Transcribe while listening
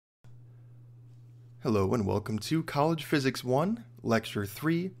Hello and welcome to College Physics 1, Lecture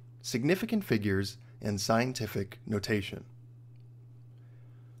 3, Significant Figures and Scientific Notation.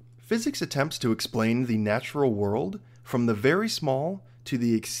 Physics attempts to explain the natural world from the very small to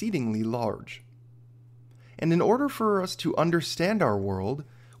the exceedingly large. And in order for us to understand our world,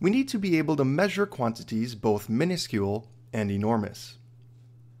 we need to be able to measure quantities both minuscule and enormous.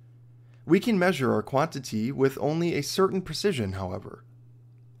 We can measure our quantity with only a certain precision, however.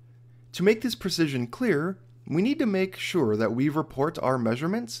 To make this precision clear, we need to make sure that we report our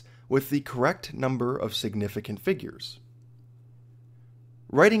measurements with the correct number of significant figures.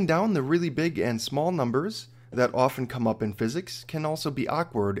 Writing down the really big and small numbers that often come up in physics can also be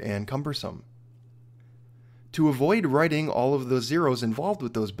awkward and cumbersome. To avoid writing all of the zeros involved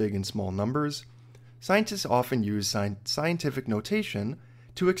with those big and small numbers, scientists often use scientific notation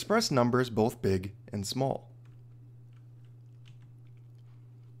to express numbers both big and small.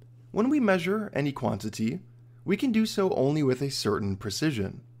 When we measure any quantity, we can do so only with a certain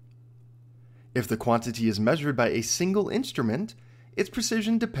precision. If the quantity is measured by a single instrument, its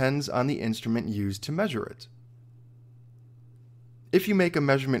precision depends on the instrument used to measure it. If you make a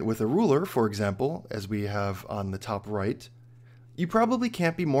measurement with a ruler, for example, as we have on the top right, you probably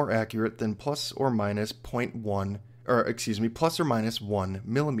can't be more accurate than plus or minus 1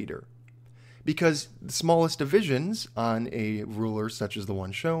 millimeter. Because the smallest divisions on a ruler such as the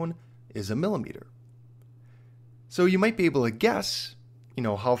one shown is a millimeter. So you might be able to guess,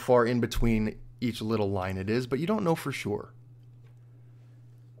 how far in between each little line it is, but you don't know for sure.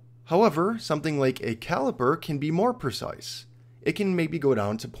 However, something like a caliper can be more precise. It can maybe go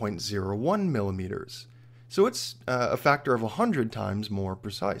down to 0.01 millimeters. So it's a factor of 100 times more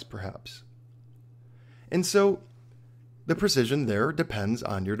precise, perhaps. And so the precision there depends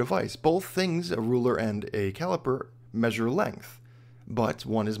on your device. Both things, a ruler and a caliper, measure length, but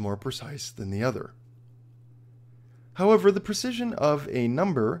one is more precise than the other. However, the precision of a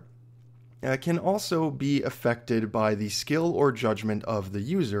number can also be affected by the skill or judgment of the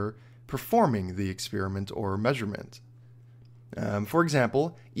user performing the experiment or measurement. For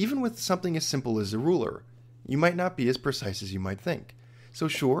example, even with something as simple as a ruler, you might not be as precise as you might think. So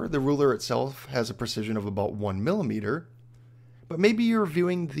sure, the ruler itself has a precision of about 1 millimeter, but maybe you're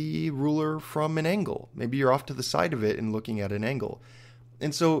viewing the ruler from an angle. Maybe you're off to the side of it and looking at an angle.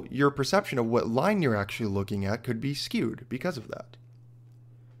 And so your perception of what line you're actually looking at could be skewed because of that.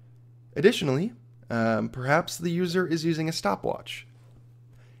 Additionally, perhaps the user is using a stopwatch.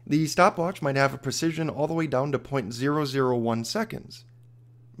 The stopwatch might have a precision all the way down to 0.001 seconds.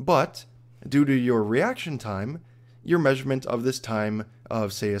 But, due to your reaction time, your measurement of this time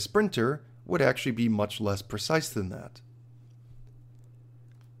of, say, a sprinter would actually be much less precise than that.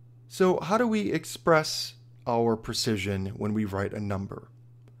 So how do we express our precision when we write a number?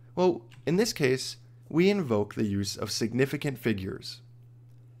 Well, in this case, we invoke the use of significant figures.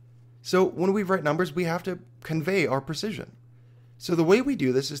 So when we write numbers, we have to convey our precision. So the way we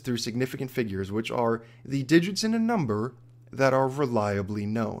do this is through significant figures, which are the digits in a number that are reliably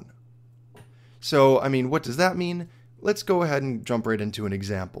known. So, what does that mean? Let's go ahead and jump right into an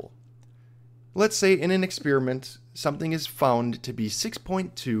example. Let's say in an experiment, something is found to be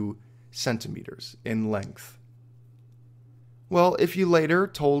 6.2 centimeters in length. Well, if you later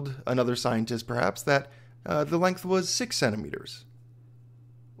told another scientist perhaps that the length was 6 centimeters.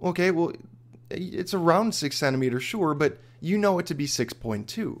 Okay, well, it's around 6 centimeters, sure, but you know it to be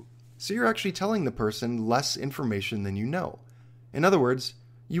 6.2. So you're actually telling the person less information than you know. In other words,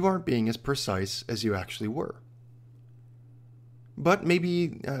 you aren't being as precise as you actually were. But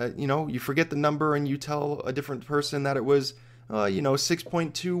maybe, you forget the number and you tell a different person that it was,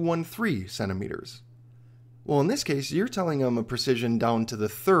 6.213 centimeters. Well, in this case, you're telling them a precision down to the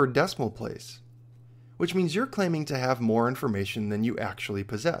third decimal place, which means you're claiming to have more information than you actually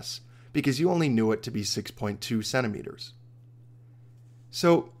possess, because you only knew it to be 6.2 centimeters.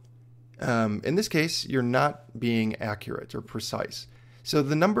 So, in this case, you're not being accurate or precise. So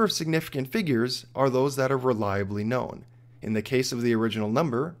the number of significant figures are those that are reliably known. In the case of the original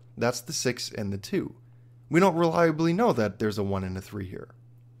number, that's the 6 and the 2. We don't reliably know that there's a 1 and a 3 here.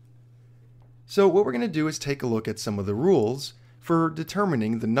 So what we're going to do is take a look at some of the rules for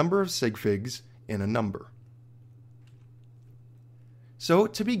determining the number of sig figs in a number. So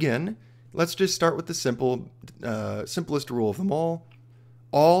to begin, let's just start with the simplest rule of them all.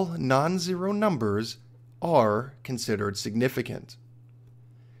 All non-zero numbers are considered significant.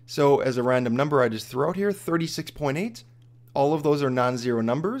 So as a random number I just threw out here, 36.8, all of those are non-zero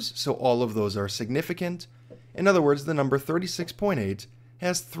numbers, so all of those are significant. In other words, the number 36.8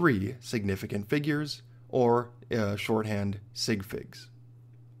 has 3 significant figures, or shorthand sig figs.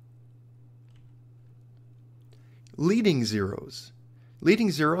 leading zeros.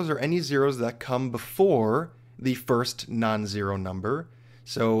 Leading zeros are any zeros that come before the first non-zero number.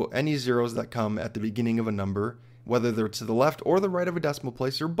 So any zeros that come at the beginning of a number, whether they're to the left or the right of a decimal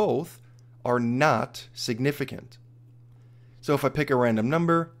place or both, are not significant. So if I pick a random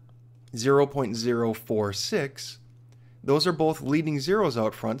number, 0.046, those are both leading zeros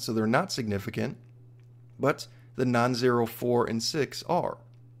out front, so they're not significant, but the non-zero 4 and 6 are.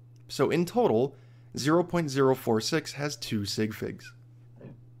 So in total, 0.046 has 2 sig figs.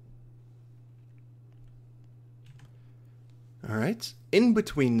 Alright, in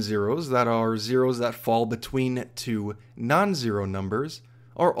between zeros, that are zeros that fall between two non-zero numbers,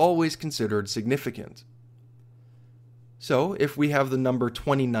 are always considered significant. So if we have the number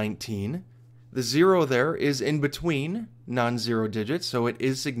 2019, the 0 there is in between non-zero digits, so it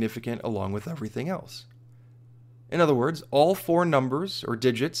is significant along with everything else. In other words, all 4 numbers or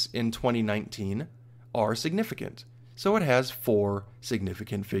digits in 2019 are significant, so it has 4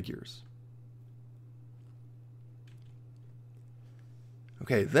 significant figures.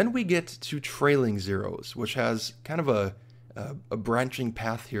 Okay, then we get to trailing zeros, which has kind of a branching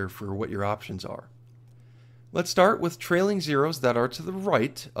path here for what your options are. Let's start with trailing zeros that are to the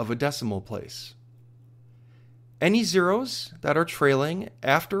right of a decimal place. Any zeros that are trailing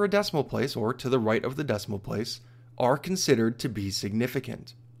after a decimal place or to the right of the decimal place are considered to be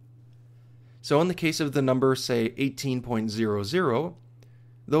significant. So in the case of the number, say 18.00,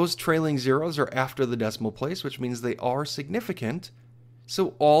 those trailing zeros are after the decimal place, which means they are significant.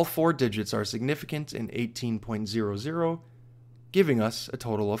 So all 4 digits are significant in 18.00, giving us a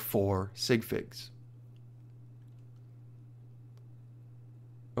total of 4 sig figs.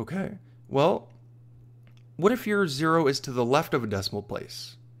 Okay, well, what if your 0 is to the left of a decimal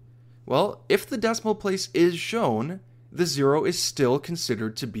place? Well, if the decimal place is shown, the 0 is still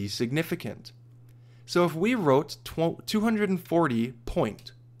considered to be significant. So if we wrote 240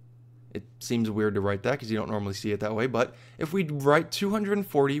 point, it seems weird to write that because you don't normally see it that way, but if we write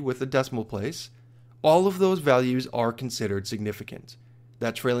 240 with a decimal place, all of those values are considered significant.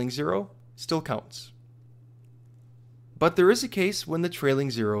 That trailing 0 still counts. But there is a case when the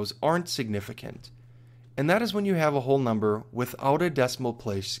trailing zeros aren't significant, and that is when you have a whole number without a decimal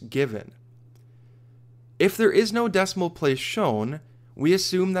place given. If there is no decimal place shown, we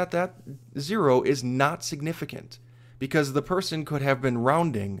assume that that 0 is not significant, because the person could have been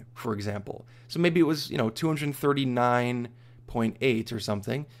rounding, for example. So maybe it was, 239.8 or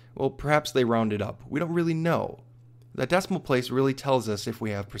something. Well, perhaps they rounded up. We don't really know. That decimal place really tells us if we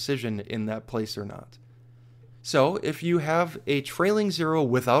have precision in that place or not. So if you have a trailing 0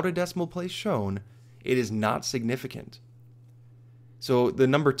 without a decimal place shown, it is not significant. So the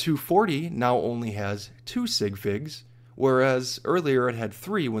number 240 now only has 2 sig figs, whereas earlier it had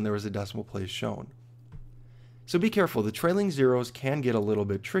 3 when there was a decimal place shown. So be careful, the trailing zeros can get a little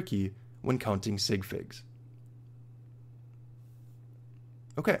bit tricky when counting sig figs.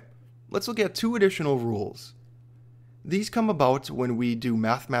 Okay, let's look at 2 additional rules. These come about when we do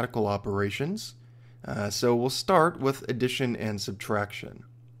mathematical operations. So we'll start with addition and subtraction.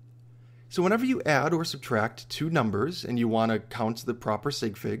 So whenever you add or subtract 2 numbers and you want to count the proper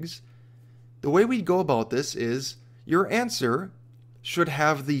sig figs, the way we go about this is your answer should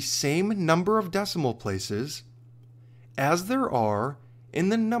have the same number of decimal places as there are in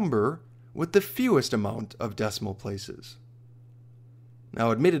the number with the fewest amount of decimal places.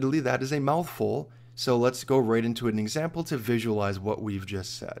 Now, admittedly, that is a mouthful, so let's go right into an example to visualize what we've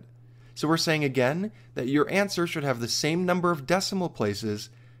just said. So we're saying again that your answer should have the same number of decimal places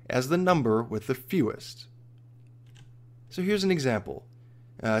as the number with the fewest. So here's an example.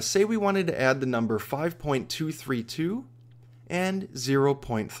 Say we wanted to add the number 5.232 and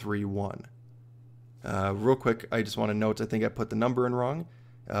 0.31. Real quick, I just want to note, I think I put the number in wrong.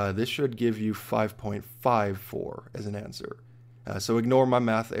 This should give you 5.54 as an answer. So ignore my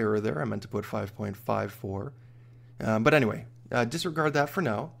math error there. I meant to put 5.54. But anyway, disregard that for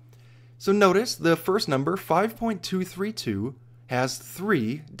now. So notice the first number, 5.232, has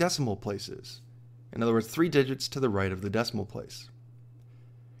 3 decimal places. In other words, 3 digits to the right of the decimal place.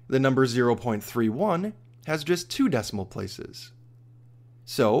 The number 0.31 has just 2 decimal places.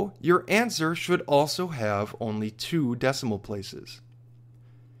 So your answer should also have only 2 decimal places.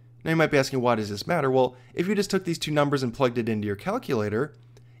 Now you might be asking, why does this matter? Well, if you just took these 2 numbers and plugged it into your calculator,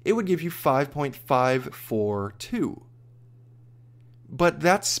 it would give you 5.542. But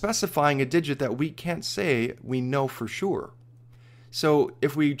that's specifying a digit that we can't say we know for sure. So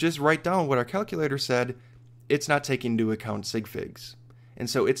if we just write down what our calculator said, it's not taking into account sig figs. And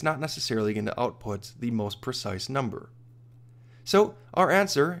so it's not necessarily going to output the most precise number. So our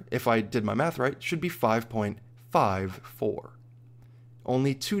answer, if I did my math right, should be 5.542. 0.54.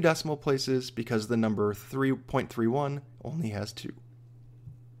 Only 2 decimal places because the number 3.31 only has 2.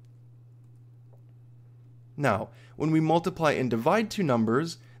 Now, when we multiply and divide two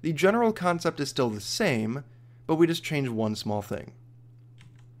numbers, the general concept is still the same, but we just change one small thing.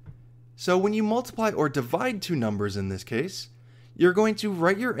 So when you multiply or divide two numbers in this case, you're going to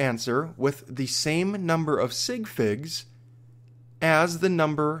write your answer with the same number of sig figs as the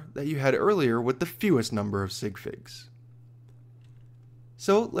number that you had earlier with the fewest number of sig figs.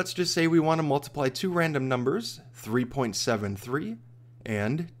 So let's just say we want to multiply two random numbers, 3.73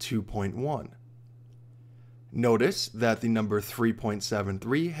 and 2.1. Notice that the number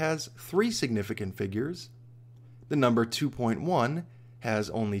 3.73 has 3 significant figures. The number 2.1 has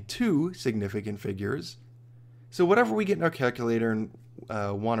only 2 significant figures. So whatever we get in our calculator and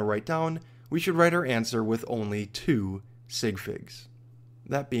want to write down, we should write our answer with only 2 sig figs.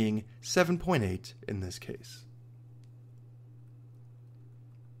 That being 7.8 in this case.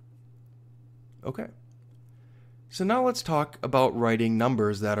 Okay. So now let's talk about writing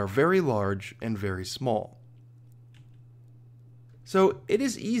numbers that are very large and very small. So it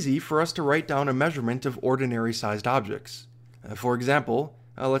is easy for us to write down a measurement of ordinary sized objects. For example,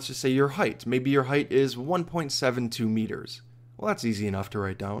 let's just say your height. Maybe your height is 1.72 meters. Well, that's easy enough to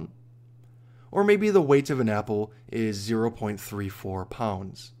write down. Or maybe the weight of an apple is 0.34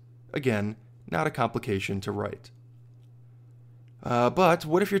 pounds. Again, not a complication to write. But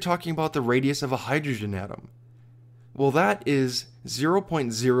what if you're talking about the radius of a hydrogen atom? Well, that is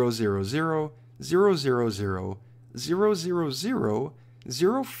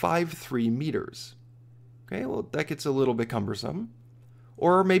 0.00000000053 meters. Okay, well, that gets a little bit cumbersome.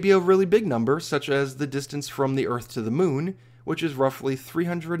 Or maybe a really big number, such as the distance from the Earth to the Moon, which is roughly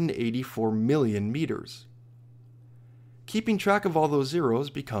 384 million meters. Keeping track of all those zeros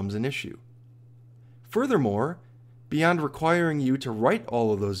becomes an issue. Furthermore, beyond requiring you to write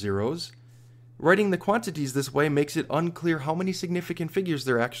all of those zeros, writing the quantities this way makes it unclear how many significant figures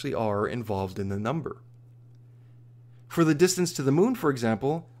there actually are involved in the number. For the distance to the moon, for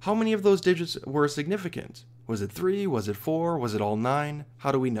example, how many of those digits were significant? Was it 3? Was it 4? Was it all 9?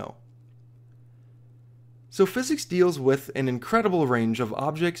 How do we know? So physics deals with an incredible range of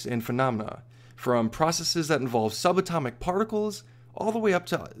objects and phenomena, from processes that involve subatomic particles all the way up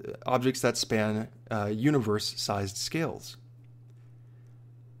to objects that span universe-sized scales.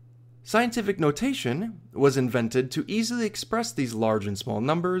 Scientific notation was invented to easily express these large and small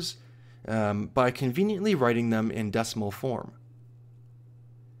numbers by conveniently writing them in decimal form.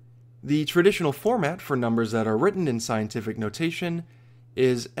 The traditional format for numbers that are written in scientific notation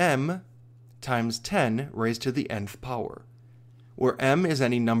is m times 10 raised to the nth power, where m is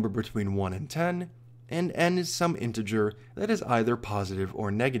any number between 1 and 10, and n is some integer that is either positive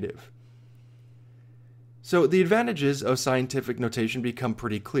or negative. So the advantages of scientific notation become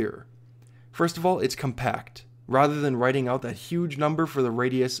pretty clear. First of all, it's compact. Rather than writing out that huge number for the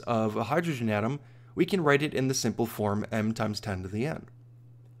radius of a hydrogen atom, we can write it in the simple form m times 10 to the n.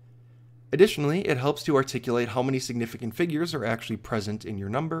 Additionally, it helps to articulate how many significant figures are actually present in your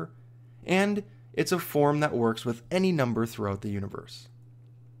number, and it's a form that works with any number throughout the universe.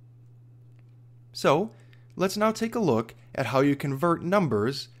 So, let's now take a look at how you convert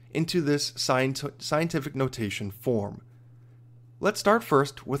numbers into this scientific notation form. Let's start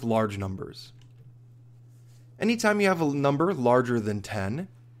first with large numbers. Anytime you have a number larger than 10,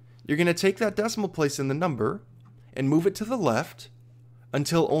 you're going to take that decimal place in the number and move it to the left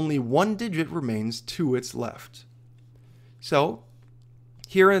until only one digit remains to its left. So,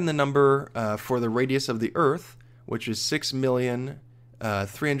 here in the number for the radius of the Earth, which is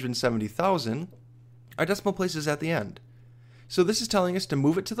 6,370,000, our decimal place is at the end. So this is telling us to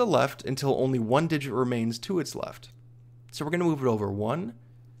move it to the left until only one digit remains to its left. So we're going to move it over 1,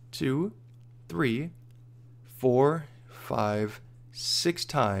 2, 3, 4, 5, 6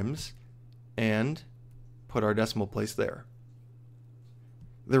 times, and put our decimal place there.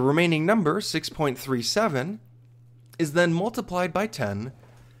 The remaining number, 6.37, is then multiplied by 10,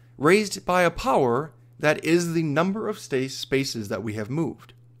 raised by a power that is the number of spaces that we have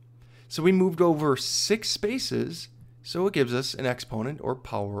moved. So we moved over 6 spaces, so it gives us an exponent or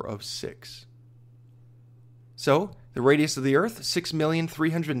power of 6. So the radius of the Earth,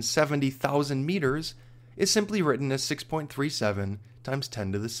 6,370,000 meters, is simply written as 6.37 times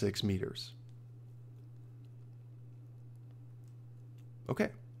 10 to the 6 meters. Okay.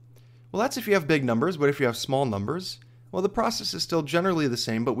 Well, that's if you have big numbers, but if you have small numbers, well, the process is still generally the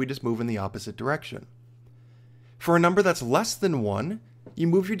same, but we just move in the opposite direction. For a number that's less than 1, you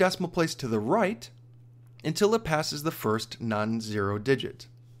move your decimal place to the right until it passes the first non-zero digit.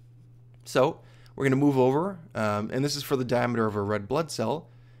 So, we're going to move over, and this is for the diameter of a red blood cell.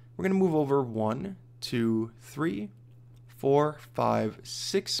 We're going to move over 1, 2, 3, 4, 5,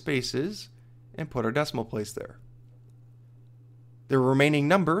 6 spaces and put our decimal place there. The remaining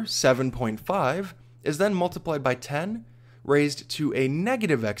number, 7.5, is then multiplied by 10, raised to a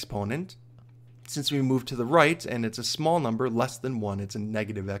negative exponent. Since we move to the right and it's a small number, less than 1, it's a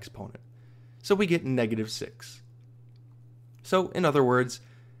negative exponent. So we get -6. So, in other words,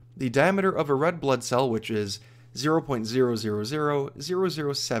 the diameter of a red blood cell, which is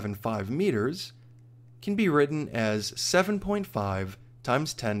 0.0000075 meters, can be written as 7.5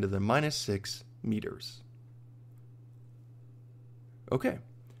 times 10 to the -6 meters. Okay,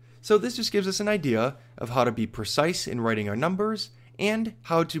 so this just gives us an idea of how to be precise in writing our numbers and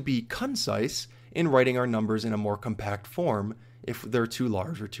how to be concise in writing our numbers in a more compact form if they're too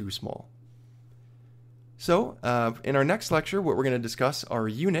large or too small. So, in our next lecture, what we're going to discuss are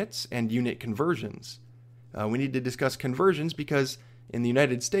units and unit conversions. We need to discuss conversions because in the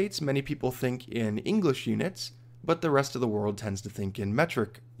United States, many people think in English units, but the rest of the world tends to think in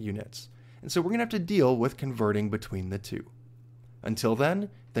metric units. And so we're going to have to deal with converting between the two. Until then,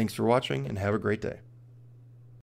 thanks for watching and have a great day.